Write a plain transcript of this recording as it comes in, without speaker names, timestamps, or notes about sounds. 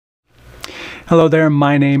Hello there,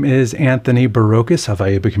 my name is Anthony Burokas of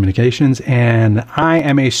Ayuba Communications, and I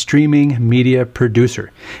am a streaming media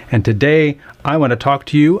producer. And today I want to talk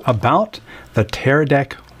to you about the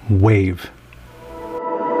Teradek Wave.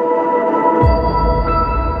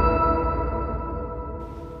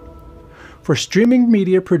 For streaming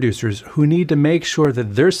media producers who need to make sure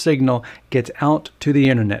that their signal gets out to the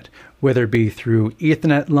internet, whether it be through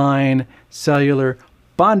Ethernet line, cellular,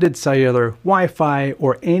 bonded cellular, Wi-Fi,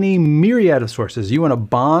 or any myriad of sources. You want to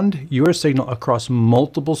bond your signal across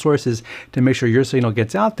multiple sources to make sure your signal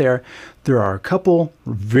gets out there. There are a couple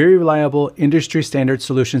very reliable industry standard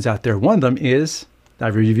solutions out there. One of them is,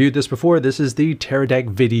 I've reviewed this before, this is the Teradek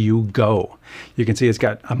Video Go. You can see it's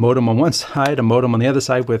got a modem on one side, a modem on the other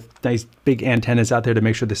side with nice big antennas out there to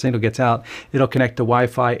make sure the signal gets out. It'll connect to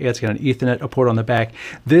Wi-Fi, it's got an Ethernet, a port on the back.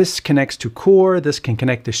 This connects to Core, this can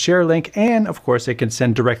connect to ShareLink, and of course it can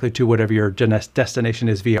send directly to whatever your destination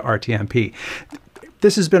is via RTMP.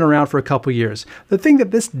 This has been around for a couple years. The thing that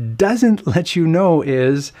this doesn't let you know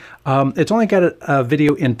is it's only got a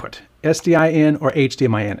video input. SDI in or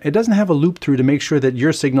HDMI in. It doesn't have a loop through to make sure that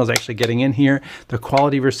your signal is actually getting in here. The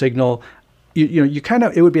quality of your signal,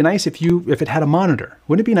 it would be nice if it had a monitor.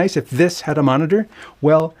 Wouldn't it be nice if this had a monitor?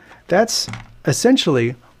 Well, that's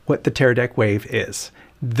essentially what the Teradek Wave is.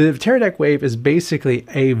 The Teradek Wave is basically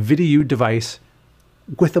a video device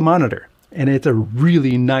with a monitor. And it's a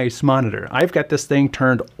really nice monitor. I've got this thing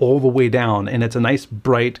turned all the way down, and it's a nice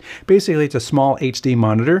bright, basically it's a small HD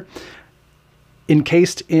monitor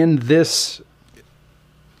encased in this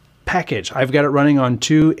package. I've got it running on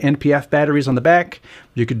 2 NPF batteries on the back.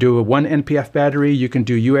 You could do a 1 NPF battery, you can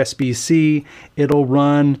do USB-C. It'll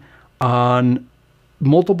run on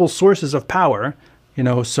multiple sources of power.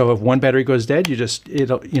 So if one battery goes dead, you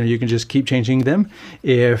can just keep changing them.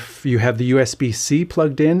 If you have the USB-C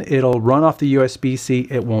plugged in, it'll run off the USB-C.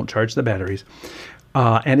 It won't charge the batteries.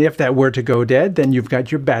 And if that were to go dead, then you've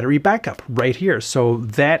got your battery backup right here. So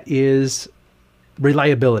that is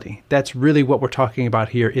reliability. That's really what we're talking about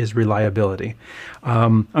here, is reliability.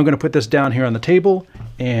 I'm going to put this down here on the table,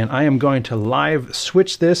 and I am going to live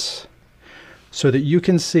switch this so that you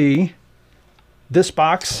can see this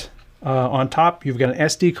box. On top, you've got an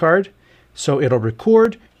SD card, so it'll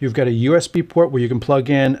record. You've got a USB port where you can plug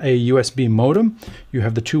in a USB modem. You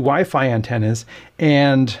have the 2 Wi-Fi antennas,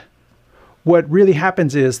 and what really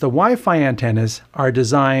happens is the Wi-Fi antennas are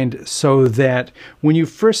designed so that when you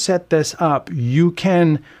first set this up, you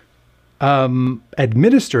can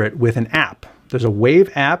administer it with an app. There's a Wave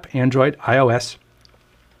app, Android, iOS.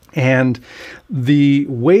 And the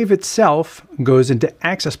Wave itself goes into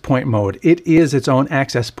access point mode. It is its own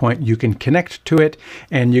access point. You can connect to it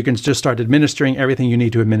and you can just start administering everything you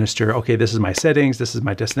need to administer. Okay, this is my settings, this is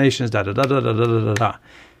my destinations, da da da da da da da da.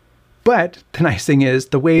 But the nice thing is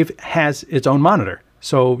the Wave has its own monitor.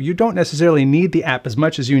 So you don't necessarily need the app as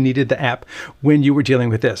much as you needed the app when you were dealing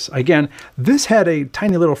with this. Again, this had a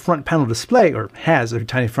tiny little front panel display, or has a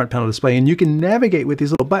tiny front panel display, and you can navigate with these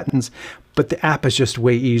little buttons, but the app is just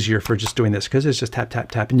way easier for just doing this because it's just tap, tap,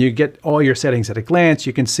 tap, and you get all your settings at a glance.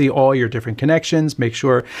 You can see all your different connections, make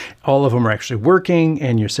sure all of them are actually working,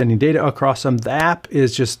 and you're sending data across them. The app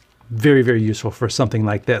is just very, very useful for something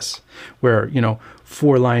like this, where,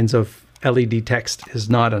 4 lines of LED text is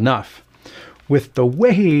not enough. With the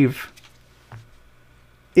Wave,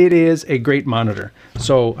 it is a great monitor.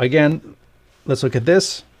 So again, let's look at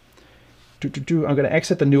this. I'm going to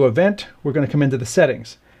exit the new event. We're going to come into the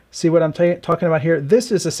settings. See what I'm talking about here? This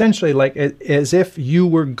is essentially like as if you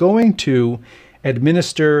were going to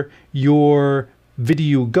administer your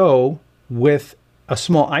Video Go with a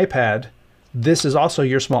small iPad. This is also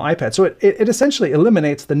your small iPad. So it essentially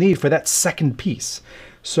eliminates the need for that second piece.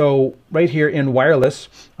 So right here in wireless,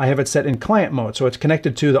 I have it set in client mode. So it's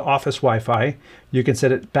connected to the office Wi-Fi. You can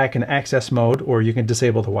set it back in access mode, or you can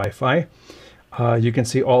disable the Wi-Fi. You can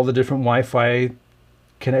see all the different Wi-Fi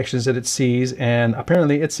connections that it sees. And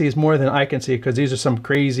apparently it sees more than I can see because these are some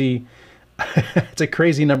crazy, it's a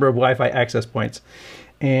crazy number of Wi-Fi access points.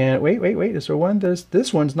 And wait, is there one?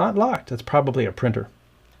 This one's not locked. That's probably a printer.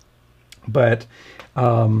 But,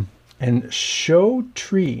 and show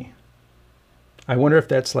tree. I wonder if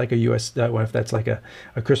that's like a if that's like a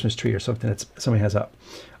Christmas tree or something that somebody has up.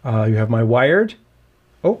 You have my wired.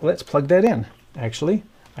 Oh, let's plug that in. Actually,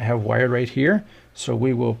 I have wired right here. So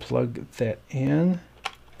we will plug that in.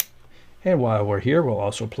 And while we're here, we'll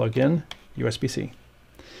also plug in USB-C.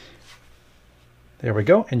 There we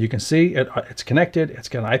go. And you can see it's connected. It's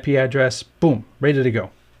got an IP address. Boom, ready to go.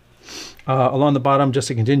 Along the bottom, just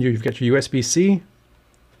to continue, you've got your USB-C,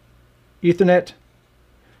 Ethernet,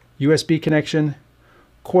 USB connection,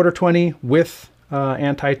 1/4 20 with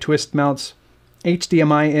anti-twist mounts,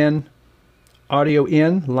 HDMI in, audio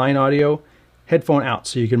in, line audio, headphone out,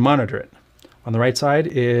 so you can monitor it. On the right side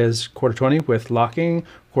is quarter 20 with locking,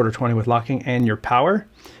 quarter 20 with locking, and your power.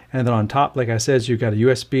 And then on top, like I said, you've got a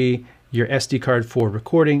USB, your SD card for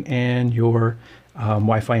recording, and your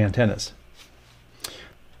Wi-Fi antennas.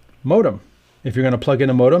 Modem. If you're going to plug in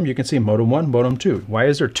a modem, you can see modem 1, modem 2. Why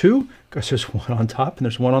is there 2? Because there's one on top and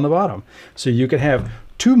there's one on the bottom. So you can have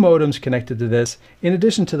 2 modems connected to this, in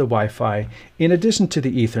addition to the Wi-Fi, in addition to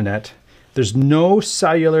the Ethernet. There's no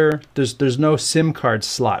cellular, there's no SIM card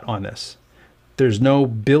slot on this. There's no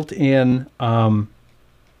built-in, I'm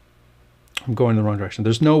going in the wrong direction.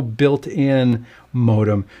 There's no built-in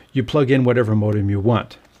modem. You plug in whatever modem you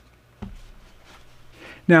want.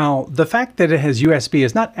 Now, the fact that it has USB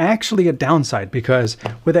is not actually a downside, because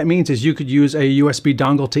what that means is you could use a USB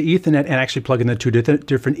dongle to Ethernet and actually plug in the 2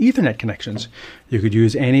 different Ethernet connections. You could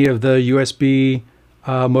use any of the USB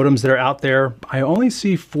modems that are out there. I only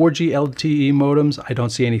see 4G LTE modems. I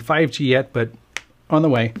don't see any 5G yet, but on the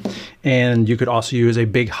way. And you could also use a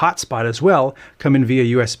big hotspot as well, come in via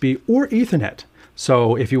USB or Ethernet.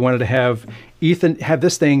 So if you wanted to have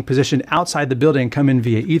this thing positioned outside the building, come in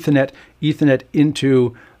via Ethernet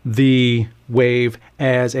into the Wave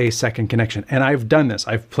as a second connection. And I've done this.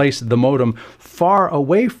 I've placed the modem far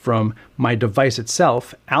away from my device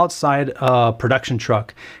itself, outside a production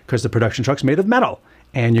truck, because the production truck's made of metal.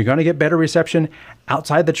 And you're going to get better reception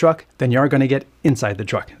outside the truck than you are going to get inside the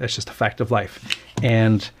truck. That's just a fact of life.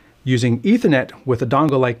 And using Ethernet with a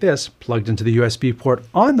dongle like this plugged into the USB port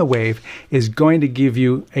on the Wave is going to give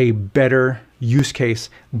you a better use case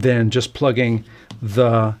than just plugging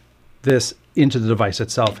this into the device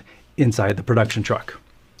itself inside the production truck.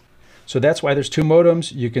 So that's why there's 2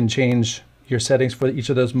 modems. You can change your settings for each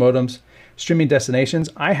of those modems. Streaming destinations,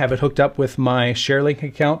 I have it hooked up with my ShareLink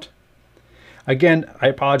account. Again, I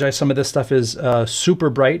apologize, some of this stuff is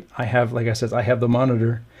super bright. I have, like I said, I have the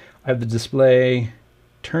monitor. I have the display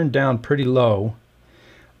turned down pretty low,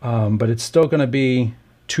 but it's still going to be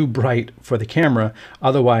too bright for the camera.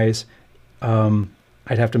 Otherwise, I'd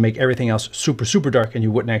have to make everything else super, super dark and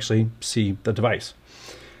you wouldn't actually see the device.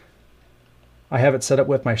 I have it set up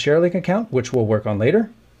with my ShareLink account, which we'll work on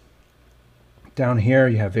later. Down here,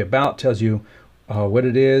 you have the About, tells you what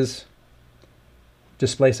it is,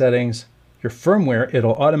 display settings, your firmware.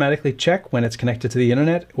 It'll automatically check when it's connected to the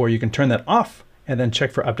internet, or you can turn that off and then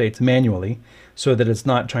check for updates manually so that it's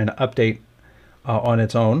not trying to update on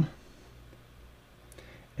its own.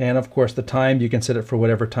 And of course, the time, you can set it for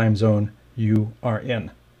whatever time zone you are in.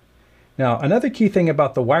 Now, another key thing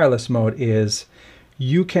about the wireless mode is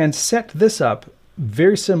you can set this up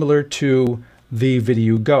very similar to the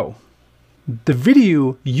Video Go. The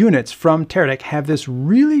video units from Teradek have this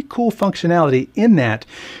really cool functionality in that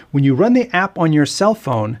when you run the app on your cell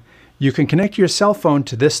phone, you can connect your cell phone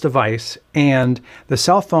to this device and the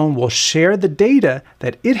cell phone will share the data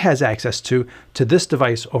that it has access to this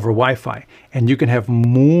device over Wi-Fi. And you can have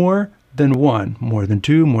more than 1, more than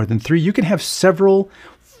 2, more than 3. You can have several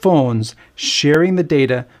phones sharing the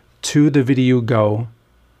data to the Video Go.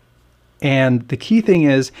 And the key thing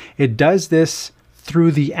is it does this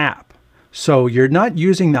through the app. So you're not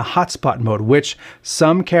using the hotspot mode, which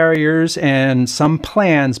some carriers and some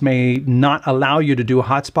plans may not allow you to do a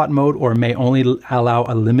hotspot mode, or may only allow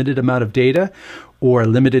a limited amount of data or a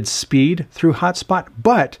limited speed through hotspot.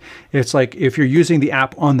 But it's like if you're using the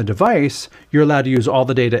app on the device, you're allowed to use all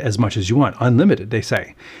the data as much as you want, unlimited, they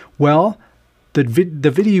say. Well, the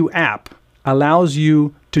video app allows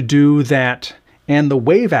you to do that, and the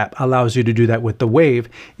Wave app allows you to do that with the Wave,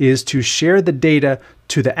 is to share the data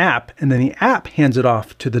to the app, and then the app hands it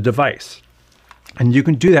off to the device. And you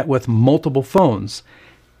can do that with multiple phones,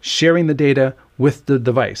 sharing the data with the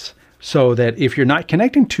device, so that if you're not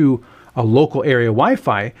connecting to a local area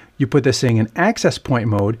Wi-Fi, you put this thing in access point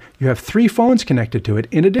mode, you have 3 phones connected to it,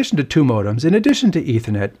 in addition to 2 modems, in addition to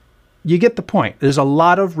Ethernet. You get the point. There's a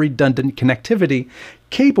lot of redundant connectivity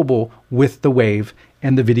capable with the Wave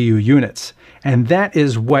and the video units. And that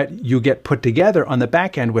is what you get put together on the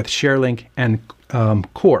back end with ShareLink and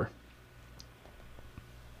Core.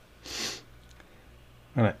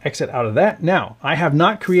 I'm going to exit out of that. Now, I have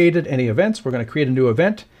not created any events. We're going to create a new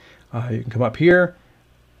event. You can come up here.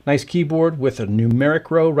 Nice keyboard with a numeric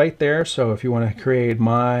row right there. So if you want to create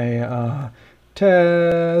my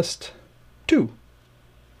test 2,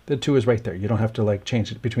 the 2 is right there. You don't have to like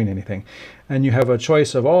change it between anything. And you have a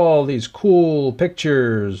choice of all these cool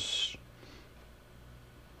pictures.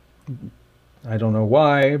 I don't know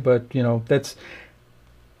why, but you know, that's,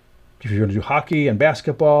 if you're going to do hockey and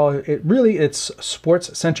basketball, it's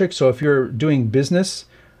sports centric. So if you're doing business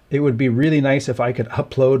It would be really nice if I could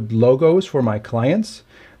upload logos for my clients.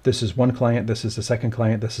 This is one client, this is the second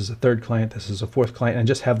client, this is a third client, this is a fourth client, and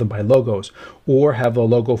just have them by logos, or have a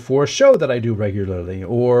logo for a show that I do regularly,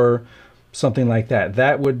 or something like that.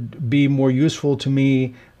 That would be more useful to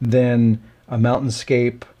me than a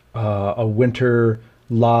mountainscape, a winter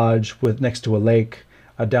lodge with next to a lake,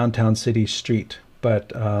 a downtown city street.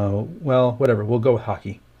 But well, whatever, we'll go with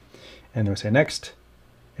hockey. And then we say next.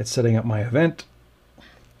 It's setting up my event.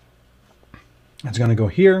 It's going to go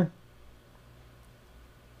here.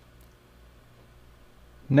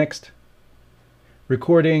 Next.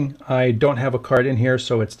 Recording. I don't have a card in here,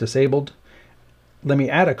 so it's disabled. Let me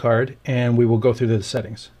add a card and we will go through the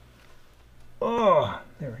settings. Oh,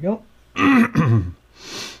 there we go.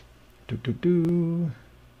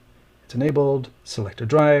 It's enabled. Select a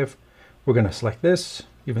drive. We're going to select this,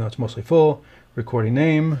 even though it's mostly full. Recording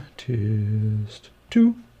name, test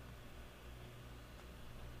 2.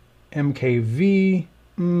 MKV,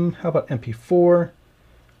 how about MP4?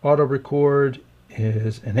 Auto record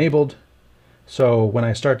is enabled. So when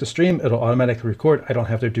I start the stream, it'll automatically record. I don't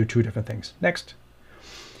have to do two different things. Next.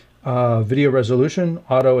 Video resolution,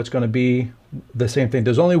 auto, it's going to be the same thing.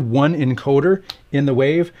 There's only one encoder in the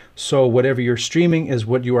wave, so whatever you're streaming is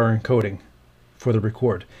what you are encoding for the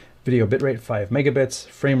record. Video bitrate 5 megabits,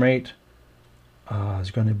 frame rate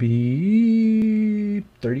is going to be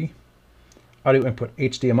 30. Audio input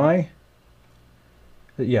HDMI.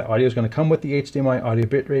 Yeah, audio is going to come with the HDMI. Audio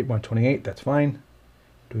bitrate 128, that's fine.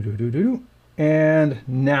 And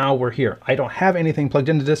now we're here. I don't have anything plugged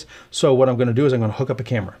into this, so what I'm going to do is I'm going to hook up a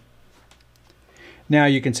camera. Now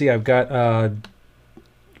you can see I've got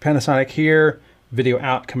Panasonic here, video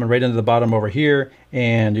out coming right into the bottom over here,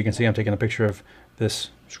 and you can see I'm taking a picture of this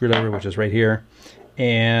screwdriver, which is right here.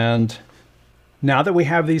 And now that we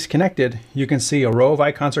have these connected, you can see a row of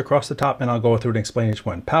icons across the top, and I'll go through and explain each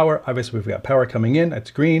one. Power, obviously we've got power coming in,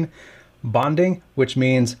 that's green. Bonding, which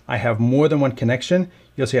means I have more than one connection.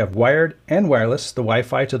 You'll see I have wired and wireless, the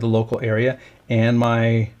Wi-Fi to the local area, and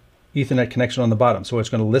my Ethernet connection on the bottom. So it's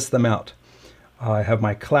going to list them out. I have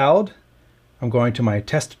my cloud. I'm going to my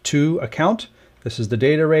test 2 account. This is the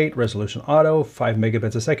data rate, resolution auto, 5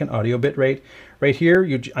 megabits a second, audio bit rate. Right here,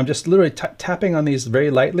 I'm just literally tapping on these very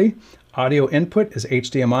lightly. Audio input is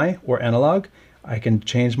HDMI or analog. I can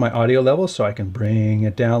change my audio level, so I can bring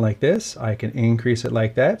it down like this. I can increase it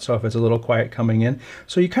like that, so if it's a little quiet coming in.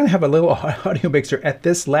 So you kind of have a little audio mixer at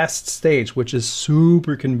this last stage, which is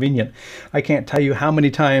super convenient. I can't tell you how many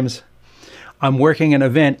times I'm working an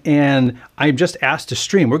event and I'm just asked to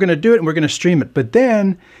stream. We're going to do it and we're going to stream it. But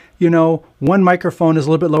then, you know, one microphone is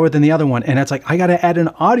a little bit lower than the other one. And it's like, I got to add an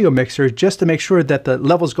audio mixer just to make sure that the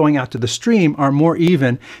levels going out to the stream are more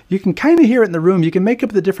even. You can kind of hear it in the room. You can make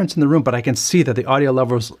up the difference in the room, but I can see that the audio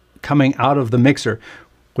levels coming out of the mixer,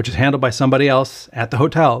 which is handled by somebody else at the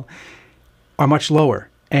hotel, are much lower.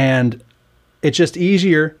 And it's just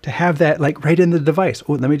easier to have that like right in the device.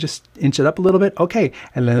 Oh, let me just inch it up a little bit. Okay,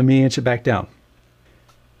 and let me inch it back down.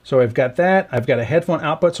 So I've got that. I've got a headphone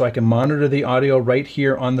output so I can monitor the audio right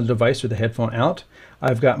here on the device with the headphone out.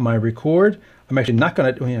 I've got my record. I'm actually not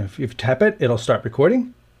going to, if you tap it, it'll start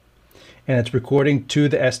recording. And it's recording to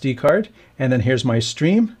the SD card. And then here's my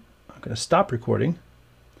stream. I'm going to stop recording.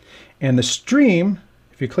 And the stream,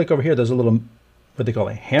 if you click over here, there's a little, what they call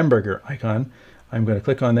a hamburger icon. I'm going to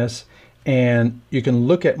click on this. And you can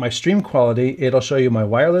look at my stream quality. It'll show you my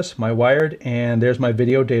wireless, my wired, and there's my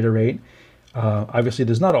video data rate. Obviously,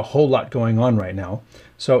 there's not a whole lot going on right now.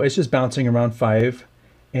 So it's just bouncing around 5.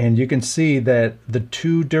 And you can see that the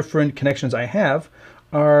 2 different connections I have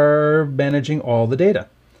are managing all the data.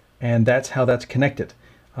 And that's how that's connected.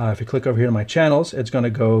 If you click over here to my channels, it's going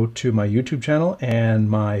to go to my YouTube channel and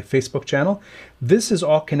my Facebook channel. This is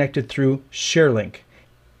all connected through ShareLink.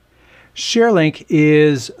 ShareLink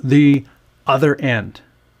is the other end.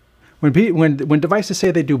 When devices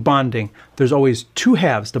say they do bonding, there's always 2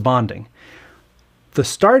 halves to bonding. The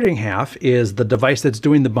starting half is the device that's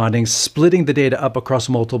doing the bonding, splitting the data up across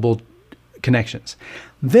multiple connections.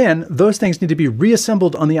 Then those things need to be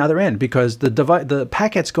reassembled on the other end because the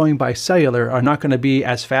packets going by cellular are not going to be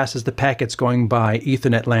as fast as the packets going by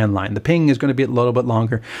Ethernet landline. The ping is going to be a little bit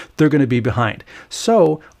longer. They're going to be behind.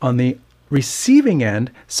 So on the receiving end,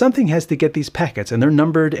 something has to get these packets, and they're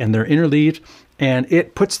numbered and they're interleaved, and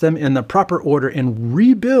it puts them in the proper order and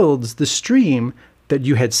rebuilds the stream that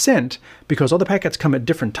you had sent, because all the packets come at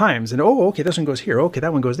different times, and oh, okay, this one goes here, okay,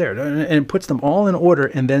 that one goes there, and it puts them all in order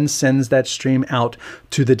and then sends that stream out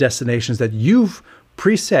to the destinations that you've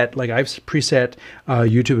preset, like I've preset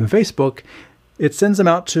YouTube and Facebook. It sends them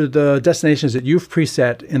out to the destinations that you've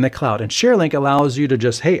preset in the cloud. And ShareLink allows you to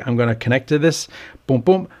just, hey, I'm going to connect to this, boom,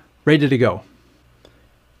 boom, ready to go.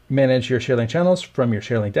 Manage your ShareLink channels from your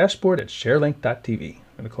ShareLink dashboard at sharelink.tv. I'm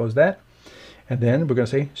going to close that. And then we're going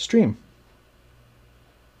to say stream.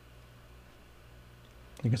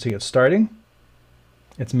 You can see it's starting.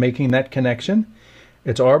 It's making that connection.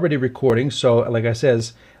 It's already recording. So like I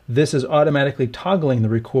says, this is automatically toggling the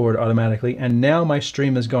record automatically. And now my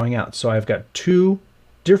stream is going out. So I've got two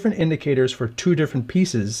different indicators for two different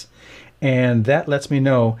pieces. And that lets me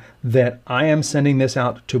know that I am sending this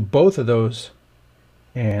out to both of those.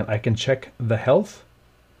 And I can check the health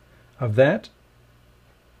of that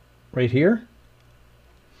right here.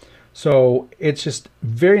 So it's just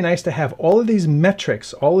very nice to have all of these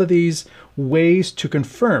metrics, all of these ways to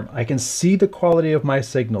confirm. I can see the quality of my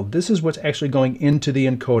signal. This is what's actually going into the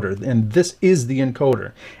encoder, and this is the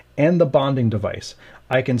encoder and the bonding device.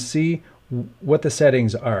 I can see what the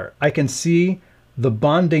settings are. I can see the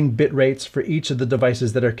bonding bit rates for each of the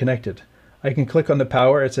devices that are connected. I can click on the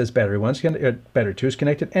power. It says battery 2 is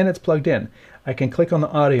connected and it's plugged in. I can click on the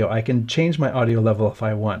audio. I can change my audio level if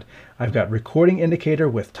I want. I've got recording indicator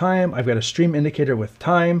with time. I've got a stream indicator with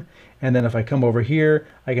time. And then if I come over here,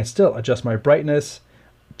 I can still adjust my brightness,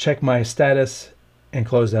 check my status, and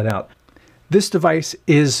close that out. This device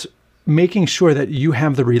is making sure that you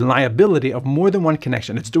have the reliability of more than one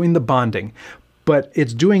connection. It's doing the bonding, but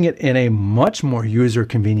it's doing it in a much more user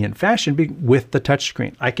convenient fashion with the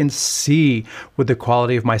touchscreen. I can see what the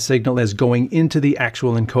quality of my signal is going into the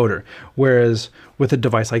actual encoder. Whereas with a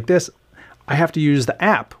device like this, I have to use the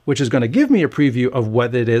app, which is going to give me a preview of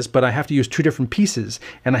what it is, but I have to use two different pieces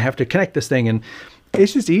and I have to connect this thing. And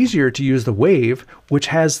it's just easier to use the Wave, which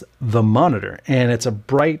has the monitor, and it's a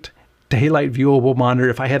bright daylight viewable monitor.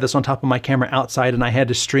 If I had this on top of my camera outside and I had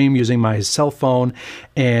to stream using my cell phone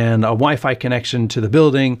and a Wi-Fi connection to the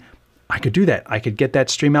building, I could do that. I could get that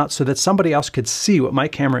stream out so that somebody else could see what my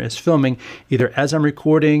camera is filming, either as I'm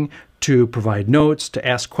recording, to provide notes, to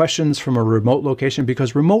ask questions from a remote location,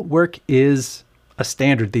 because remote work is a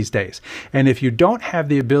standard these days. And if you don't have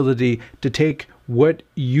the ability to take what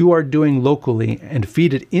you are doing locally and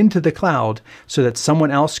feed it into the cloud so that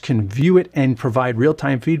someone else can view it and provide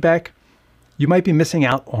real-time feedback, you might be missing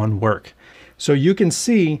out on work. So you can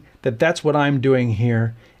see that that's what I'm doing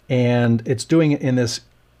here, and it's doing it in this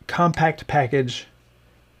compact package,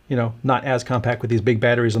 you know, not as compact with these big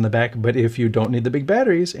batteries on the back, but if you don't need the big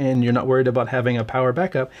batteries and you're not worried about having a power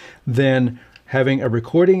backup, then having a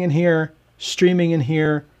recording in here, streaming in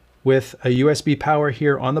here with a USB power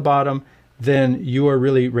here on the bottom, then you are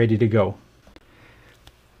really ready to go.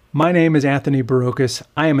 My name is Anthony Burokas.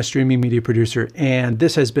 I am a streaming media producer, and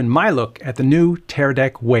this has been my look at the new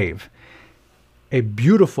Teradek Wave, a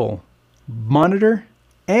beautiful monitor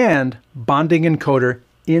and bonding encoder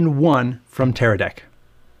in one from Teradek.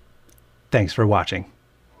 Thanks for watching.